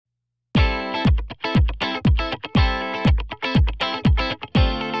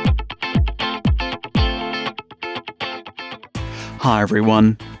Hi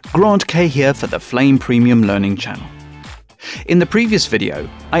everyone, Grant K here for the Flame Premium Learning channel. In the previous video,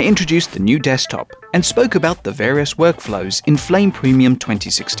 I introduced the new desktop and spoke about the various workflows in Flame Premium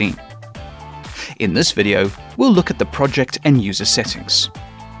 2016. In this video, we'll look at the project and user settings.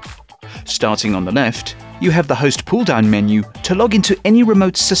 Starting on the left, you have the host pull-down menu to log into any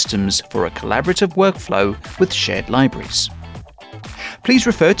remote systems for a collaborative workflow with shared libraries. Please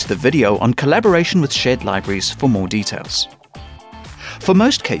refer to the video on collaboration with shared libraries for more details. For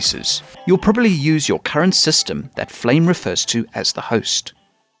most cases, you'll probably use your current system that Flame refers to as the host.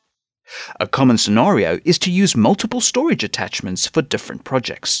 A common scenario is to use multiple storage attachments for different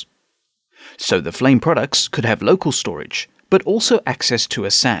projects. So the Flame products could have local storage, but also access to a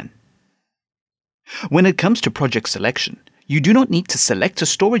SAN. When it comes to project selection, you do not need to select a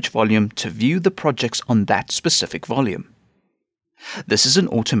storage volume to view the projects on that specific volume. This is an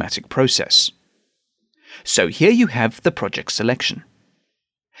automatic process. So here you have the project selection.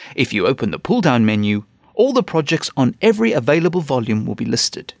 If you open the pull-down menu, all the projects on every available volume will be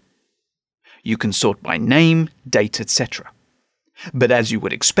listed. You can sort by name, date, etc. But as you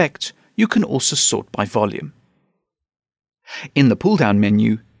would expect, you can also sort by volume. In the pull-down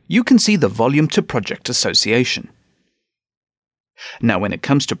menu, you can see the volume to project association. Now when it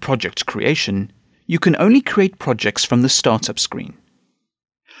comes to project creation, you can only create projects from the startup screen.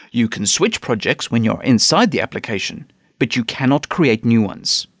 You can switch projects when you're inside the application, but you cannot create new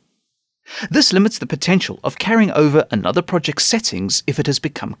ones. This limits the potential of carrying over another project's settings if it has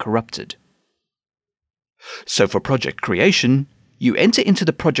become corrupted. So for project creation, you enter into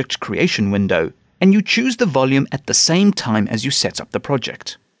the project creation window and you choose the volume at the same time as you set up the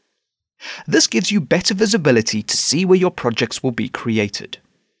project. This gives you better visibility to see where your projects will be created.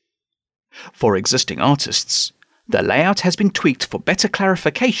 For existing artists, the layout has been tweaked for better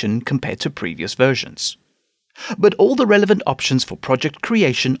clarification compared to previous versions. But all the relevant options for project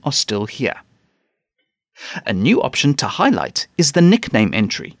creation are still here. A new option to highlight is the nickname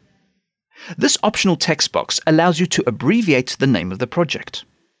entry. This optional text box allows you to abbreviate the name of the project.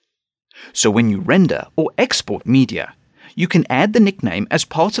 So when you render or export media, you can add the nickname as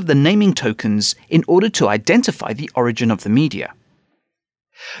part of the naming tokens in order to identify the origin of the media.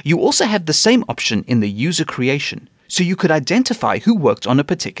 You also have the same option in the user creation, so you could identify who worked on a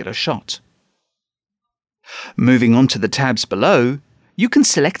particular shot. Moving on to the tabs below, you can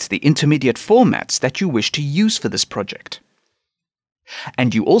select the intermediate formats that you wish to use for this project.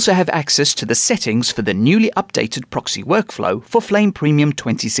 And you also have access to the settings for the newly updated proxy workflow for Flame Premium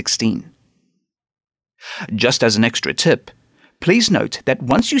 2016. Just as an extra tip, please note that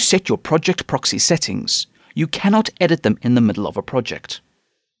once you set your project proxy settings, you cannot edit them in the middle of a project.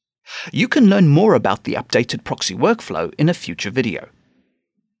 You can learn more about the updated proxy workflow in a future video.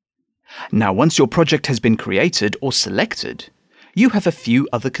 Now, once your project has been created or selected, you have a few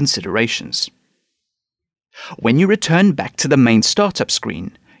other considerations. When you return back to the main startup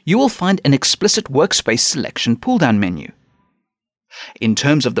screen, you will find an explicit workspace selection pull-down menu. In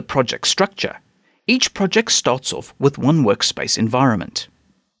terms of the project structure, each project starts off with one workspace environment.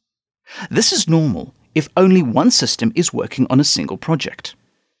 This is normal if only one system is working on a single project.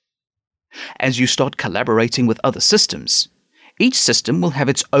 As you start collaborating with other systems, each system will have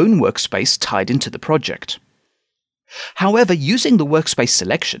its own workspace tied into the project. However, using the workspace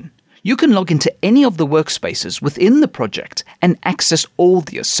selection, you can log into any of the workspaces within the project and access all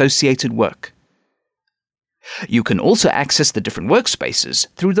the associated work. You can also access the different workspaces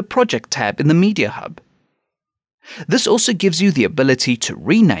through the Project tab in the Media Hub. This also gives you the ability to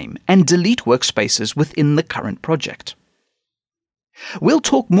rename and delete workspaces within the current project. We'll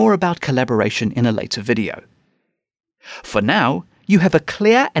talk more about collaboration in a later video. For now, you have a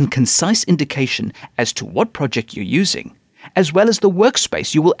clear and concise indication as to what project you're using, as well as the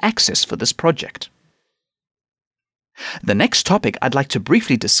workspace you will access for this project. The next topic I'd like to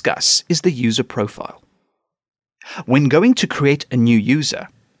briefly discuss is the user profile. When going to create a new user,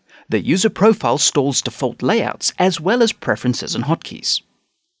 the user profile stores default layouts as well as preferences and hotkeys.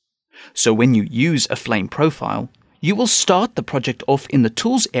 So when you use a Flame profile, you will start the project off in the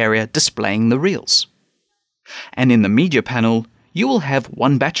Tools area displaying the reels. And in the Media panel, you will have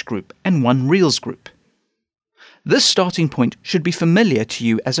one batch group and one Reels group. This starting point should be familiar to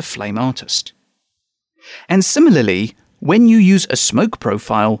you as a Flame artist. And similarly, when you use a Smoke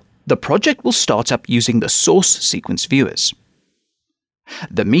profile, the project will start up using the source sequence viewers.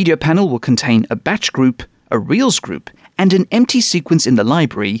 The Media panel will contain a batch group, a Reels group, and an empty sequence in the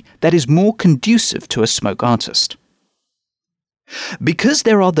library that is more conducive to a Smoke artist. Because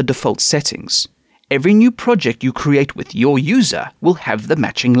there are the default settings, every new project you create with your user will have the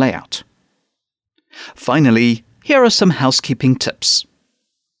matching layout. Finally, here are some housekeeping tips.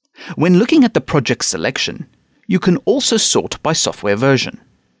 When looking at the project selection, you can also sort by software version.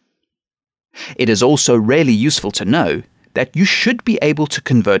 It is also really useful to know that you should be able to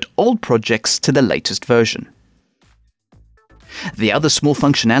convert old projects to the latest version. The other small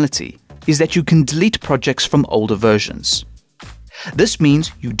functionality is that you can delete projects from older versions. This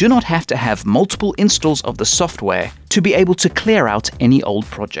means you do not have to have multiple installs of the software to be able to clear out any old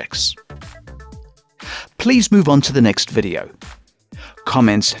projects. Please move on to the next video.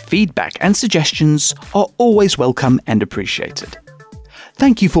 Comments, feedback, and suggestions are always welcome and appreciated.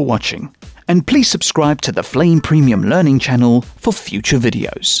 Thank you for watching, and please subscribe to the Flame Premium Learning channel for future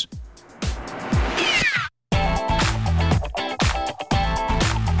videos.